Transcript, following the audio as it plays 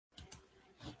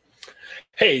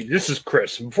Hey, this is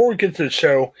Chris. Before we get to the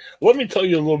show, let me tell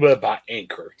you a little bit about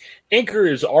Anchor. Anchor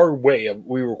is our way of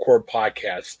we record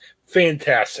podcasts.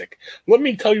 Fantastic. Let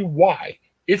me tell you why.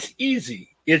 It's easy.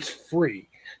 It's free.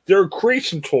 There are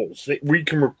creation tools that where you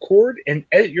can record and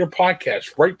edit your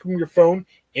podcast right from your phone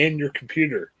and your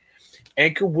computer.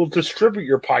 Anchor will distribute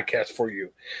your podcast for you,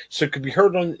 so it can be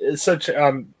heard on such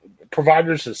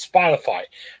providers as Spotify,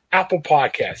 Apple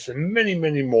Podcasts, and many,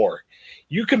 many more.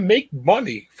 You can make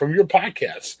money from your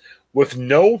podcast with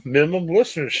no minimum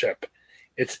listenership.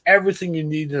 It's everything you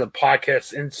need in a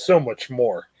podcast and so much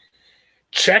more.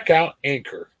 Check out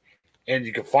Anchor, and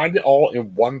you can find it all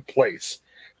in one place.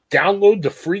 Download the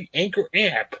free Anchor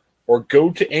app or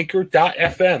go to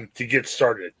anchor.fm to get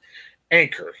started.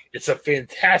 Anchor, it's a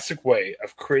fantastic way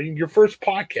of creating your first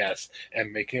podcast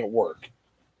and making it work.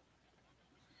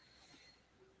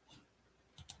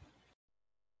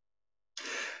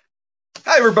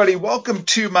 Hi, everybody. Welcome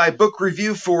to my book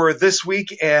review for this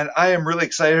week, and I am really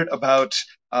excited about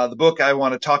the book I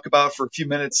want to talk about for a few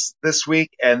minutes this week,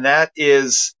 and that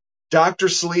is Dr.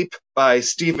 Sleep by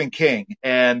Stephen King.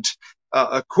 And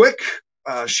a quick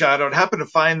shout out, I happened to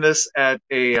find this at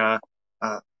a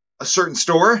certain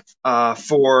store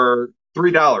for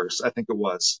 $3, I think it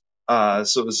was.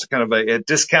 So it was kind of a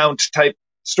discount type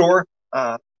store.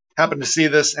 Happened to see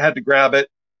this, had to grab it.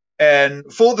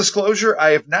 And full disclosure,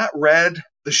 I have not read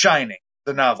The Shining,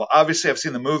 the novel. Obviously, I've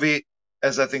seen the movie,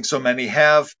 as I think so many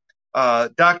have.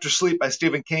 Dr. Sleep by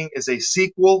Stephen King is a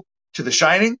sequel to The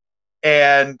Shining.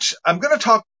 And I'm going to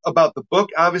talk about the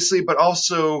book, obviously, but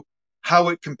also how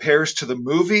it compares to the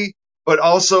movie. But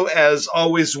also, as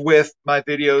always with my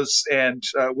videos and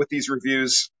with these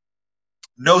reviews,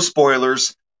 no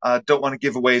spoilers. Don't want to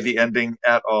give away the ending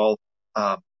at all.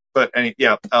 I'll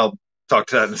talk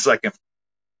to that in a second.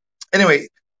 Anyway,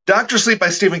 Dr. Sleep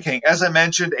by Stephen King, as I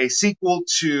mentioned, a sequel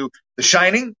to The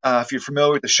Shining. If you're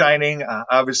familiar with The Shining,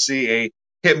 obviously a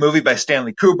hit movie by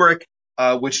Stanley Kubrick,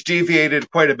 which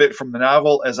deviated quite a bit from the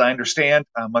novel, as I understand,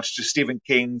 much to Stephen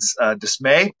King's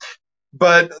dismay.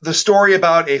 But the story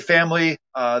about a family,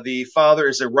 the father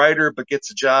is a writer, but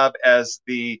gets a job as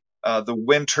the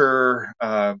winter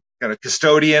kind of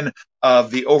custodian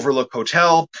of the Overlook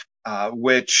Hotel,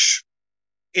 which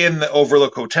in the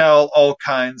Overlook Hotel, all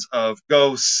kinds of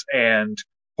ghosts and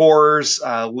horrors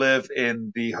live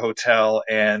in the hotel.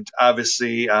 And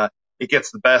obviously, it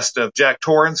gets the best of Jack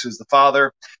Torrance, who's the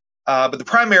father. But the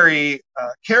primary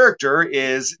character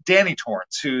is Danny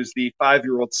Torrance, who's the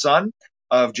 5-year-old son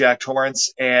of Jack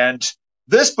Torrance. And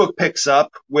this book picks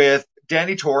up with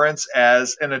Danny Torrance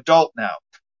as an adult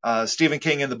now. Stephen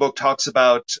King in the book talks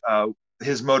about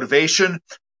his motivation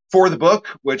for the book,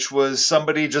 which was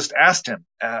somebody just asked him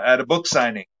at a book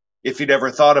signing if he'd ever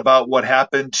thought about what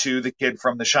happened to the kid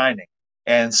from The Shining.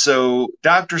 And so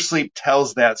Dr. Sleep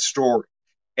tells that story.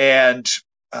 And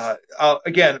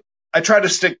again, I try to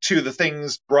stick to the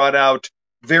things brought out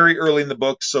very early in the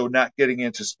book, so not getting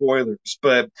into spoilers.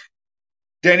 But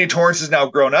Danny Torrance is now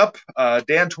grown up.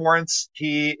 Dan Torrance,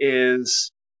 he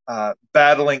is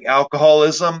battling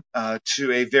alcoholism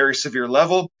to a very severe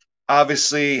level.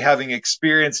 Obviously, having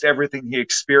experienced everything he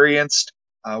experienced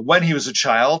when he was a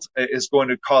child is going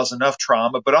to cause enough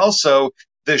trauma, but also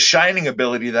the shining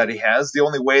ability that he has, the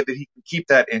only way that he can keep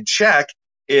that in check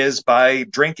is by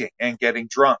drinking and getting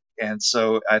drunk. And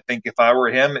so I think if I were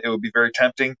him, it would be very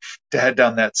tempting to head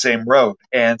down that same road.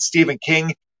 And Stephen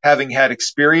King, having had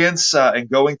experience and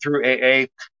going through AA,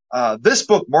 this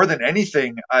book, more than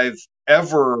anything I've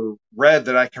ever read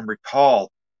that I can recall,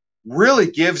 really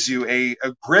gives you a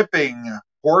gripping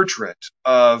portrait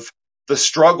of the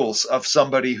struggles of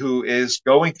somebody who is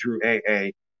going through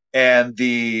AA and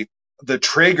the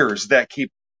triggers that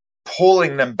keep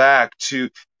pulling them back to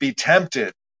be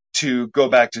tempted to go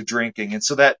back to drinking. And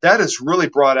so that is really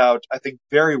brought out, I think,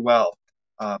 very well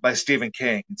by Stephen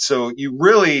King. And so you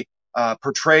really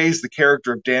portrays the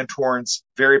character of Dan Torrance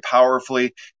very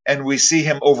powerfully, and we see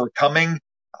him overcoming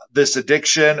this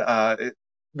addiction.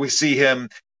 We see him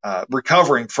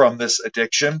recovering from this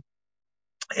addiction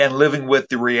and living with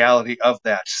the reality of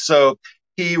that. So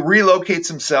he relocates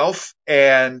himself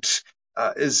and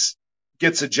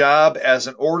gets a job as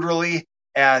an orderly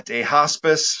at a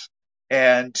hospice.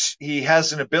 And he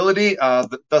has an ability,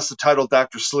 thus the title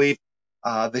Dr. Sleep,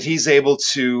 that he's able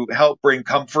to help bring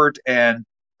comfort and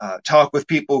talk with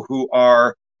people who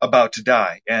are about to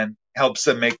die and helps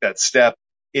them make that step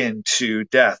into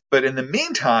death. But in the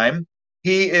meantime,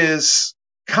 he is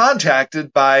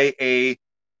contacted by a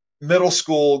middle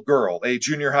school girl, a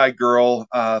junior high girl,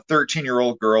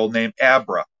 13-year-old girl named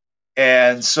Abra.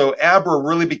 And so Abra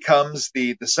really becomes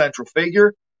the central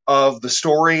figure. of the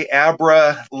story.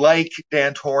 Abra, like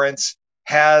Dan Torrance,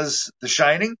 has the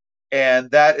Shining,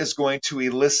 and that is going to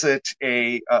elicit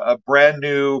a brand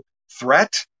new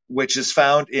threat, which is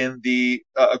found in the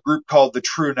a group called the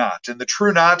True Knot. And the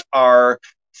True Knot are,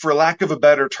 for lack of a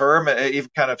better term, even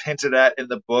kind of hinted at in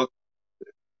the book,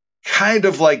 kind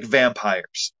of like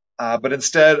vampires, but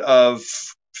instead of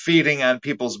feeding on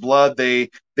people's blood, they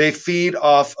feed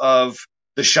off of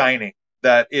the shining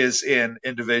that is in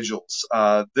individuals.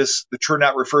 The True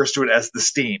Knot refers to it as the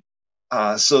steam.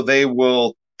 So they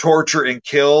will torture and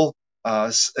kill,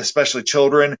 especially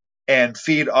children, and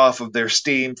feed off of their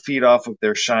steam, feed off of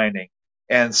their shining.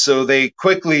 And so they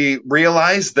quickly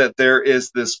realize that there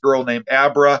is this girl named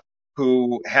Abra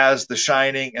who has the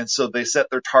shining, and so they set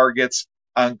their targets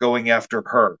on going after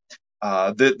her.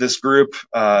 This group,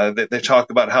 they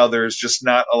talk about how there's just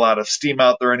not a lot of steam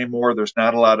out there anymore. There's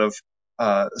not a lot of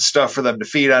stuff for them to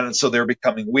feed on, and so they're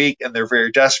becoming weak, and they're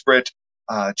very desperate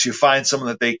to find someone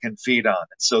that they can feed on.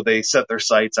 And so they set their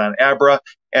sights on Abra,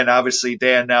 and obviously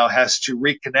Dan now has to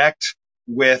reconnect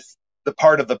with the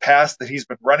part of the past that he's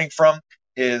been running from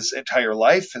his entire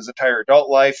life, his entire adult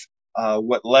life,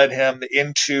 what led him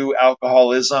into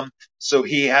alcoholism. So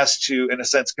he has to, in a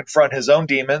sense, confront his own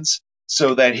demons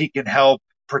so that he can help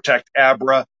protect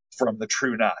Abra from the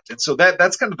True Knot. And so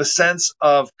that's kind of the sense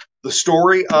of the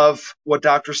story of what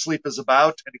Dr. Sleep is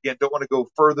about. And again, don't want to go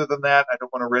further than that. I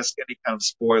don't want to risk any kind of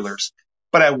spoilers.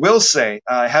 But I will say,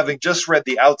 having just read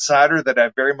The Outsider that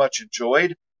I very much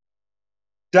enjoyed,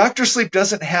 Dr. Sleep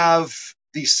doesn't have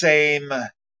the same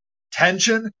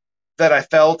tension that I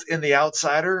felt in The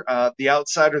Outsider. The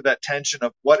Outsider, that tension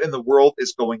of what in the world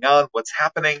is going on, what's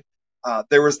happening.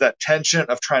 There was that tension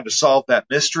of trying to solve that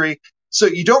mystery. So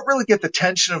you don't really get the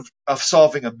tension of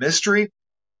solving a mystery,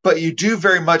 but you do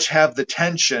very much have the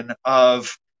tension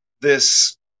of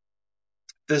this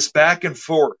back and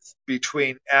forth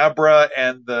between Abra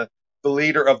and the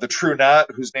leader of the True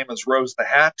Knot, whose name is Rose the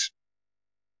Hat.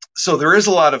 So there is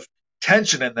a lot of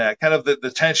tension in that, kind of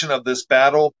the tension of this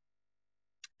battle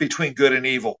between good and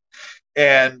evil.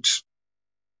 And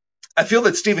I feel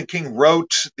that Stephen King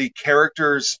wrote the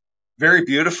characters very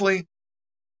beautifully,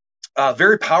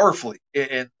 very powerfully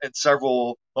in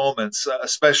several moments,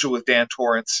 especially with Dan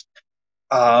Torrance.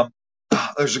 Um,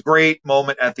 there's a great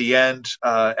moment at the end,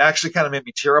 actually kind of made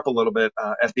me tear up a little bit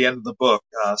at the end of the book,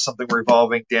 something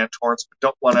revolving Dan Torrance, but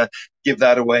don't want to give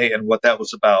that away and what that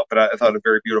was about. But I thought a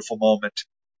very beautiful moment.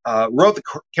 Wrote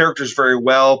the characters very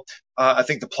well. I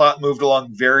think the plot moved along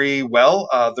very well.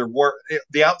 There were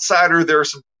The Outsider. There are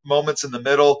some moments in the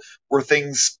middle where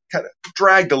things kind of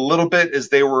dragged a little bit as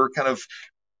they were kind of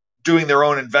doing their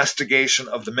own investigation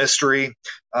of the mystery.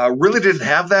 Really didn't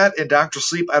have that in Doctor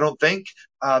Sleep, I don't think.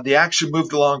 The action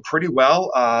moved along pretty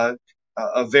well.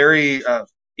 A very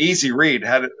easy read.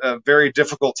 Had a very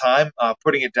difficult time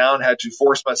putting it down. Had to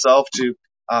force myself to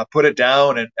put it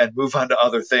down and move on to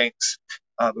other things.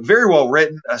 Very well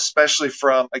written, especially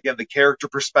from, again, the character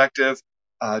perspective,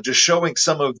 just showing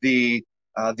some of the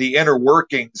inner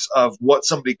workings of what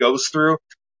somebody goes through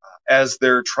as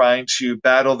they're trying to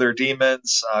battle their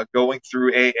demons, going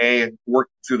through AA and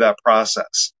working through that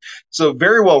process. So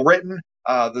very well written.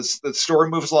 The story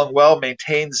moves along well,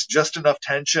 maintains just enough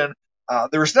tension.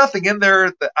 There was nothing in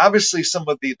there that, obviously, some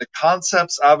of the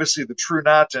concepts, obviously the True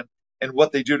Knot and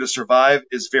what they do to survive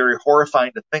is very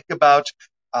horrifying to think about.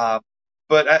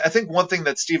 But I think one thing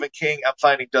that Stephen King, I'm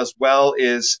finding, does well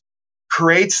is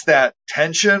creates that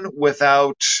tension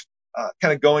without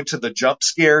kind of going to the jump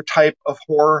scare type of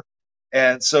horror.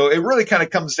 And so it really kind of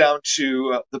comes down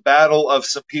to the battle of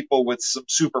some people with some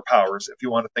superpowers, if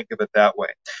you want to think of it that way.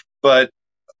 But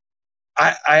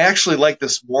I actually like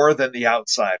this more than The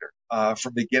Outsider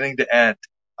from beginning to end.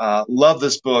 Love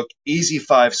this book. Easy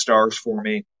 5 stars for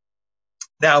me.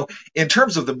 Now, in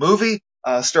terms of the movie,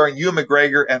 starring Ewan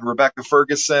McGregor and Rebecca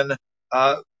Ferguson,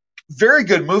 very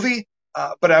good movie.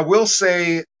 But I will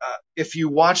say, if you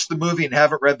watch the movie and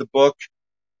haven't read the book,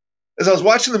 as I was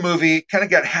watching the movie, kind of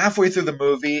got halfway through the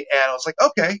movie, and I was like,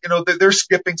 okay, they're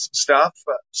skipping some stuff,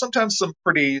 sometimes some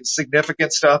pretty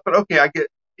significant stuff, but okay, I get,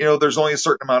 there's only a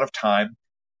certain amount of time.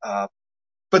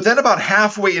 But then about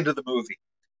halfway into the movie,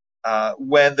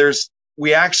 when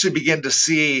we actually begin to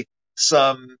see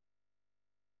some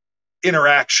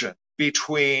interaction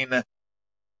between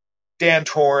Dan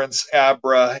Torrance,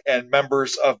 Abra, and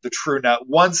members of the True Knot.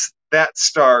 Once that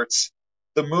starts,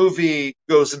 the movie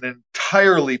goes in an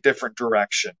entirely different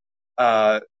direction.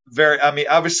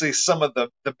 Obviously, some of the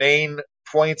main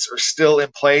points are still in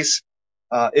place.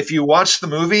 If you watch the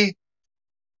movie,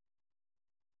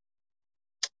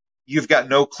 you've got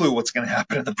no clue what's going to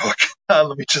happen in the book.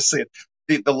 Let me just say it.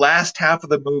 the last half of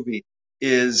the movie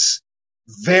is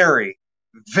very,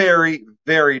 very,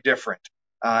 very different.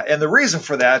 And the reason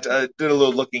for that, did a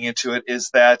little looking into it, is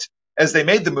that as they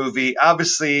made the movie,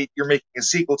 obviously you're making a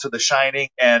sequel to The Shining,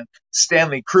 and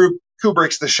Stanley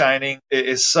Kubrick's The Shining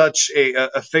is such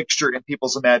a fixture in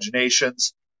people's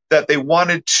imaginations that they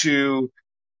wanted to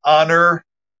honor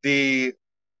the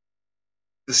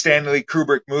Stanley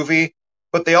Kubrick movie,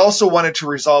 but they also wanted to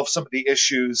resolve some of the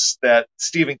issues that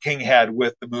Stephen King had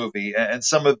with the movie and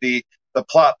some of the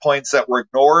plot points that were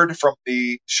ignored from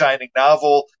the Shining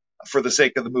novel for the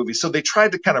sake of the movie. So they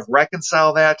tried to kind of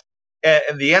reconcile that.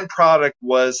 And the end product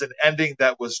was an ending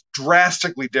that was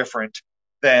drastically different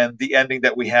than the ending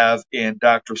that we have in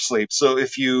Doctor Sleep. So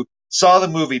if you saw the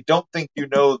movie, don't think you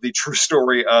know the true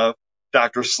story of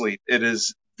Doctor Sleep. It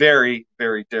is very,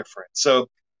 very different. So,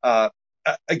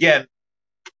 again,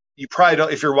 you probably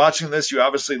don't, if you're watching this, you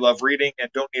obviously love reading and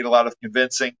don't need a lot of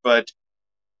convincing, but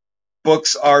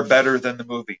books are better than the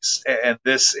movies. And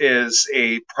this is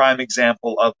a prime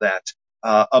example of that.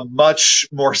 A much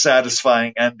more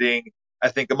satisfying ending. I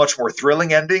think a much more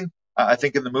thrilling ending. I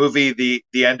think in the movie,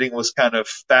 the ending was kind of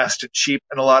fast and cheap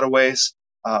in a lot of ways.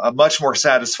 A much more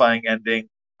satisfying ending,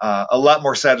 a lot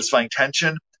more satisfying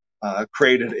tension,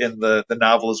 created in the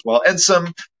novel as well. And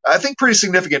some, I think, pretty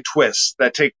significant twists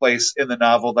that take place in the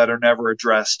novel that are never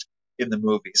addressed in the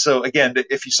movie. So again,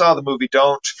 if you saw the movie,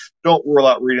 don't rule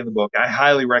out reading the book. I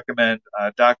highly recommend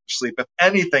Doctor Sleep. If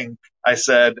anything I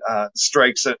said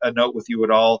strikes a note with you at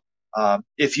all,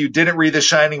 if you didn't read The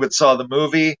Shining but saw the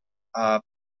movie,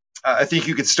 I think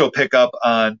you could still pick up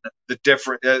on the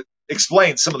different,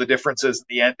 explain some of the differences in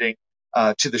the ending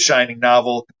to the Shining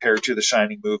novel compared to the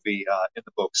Shining movie in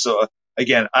the book. So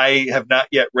again, I have not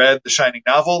yet read the Shining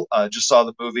novel, just saw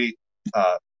the movie,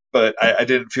 but I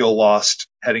didn't feel lost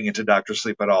heading into Doctor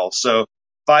Sleep at all. So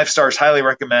 5 stars, highly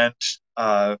recommend.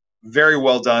 Very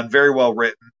well done, very well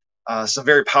written. Some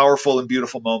very powerful and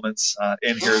beautiful moments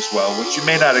in here as well, which you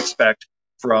may not expect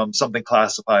from something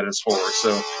classified as horror.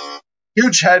 So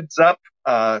huge heads up,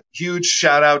 huge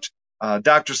shout out.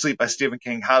 Doctor Sleep by Stephen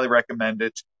King, highly recommend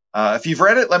it. If you've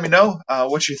read it, let me know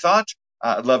what you thought.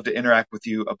 I'd love to interact with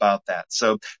you about that.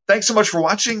 So thanks so much for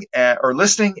watching or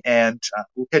listening, and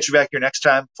we'll catch you back here next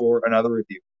time for another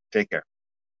review. Take care.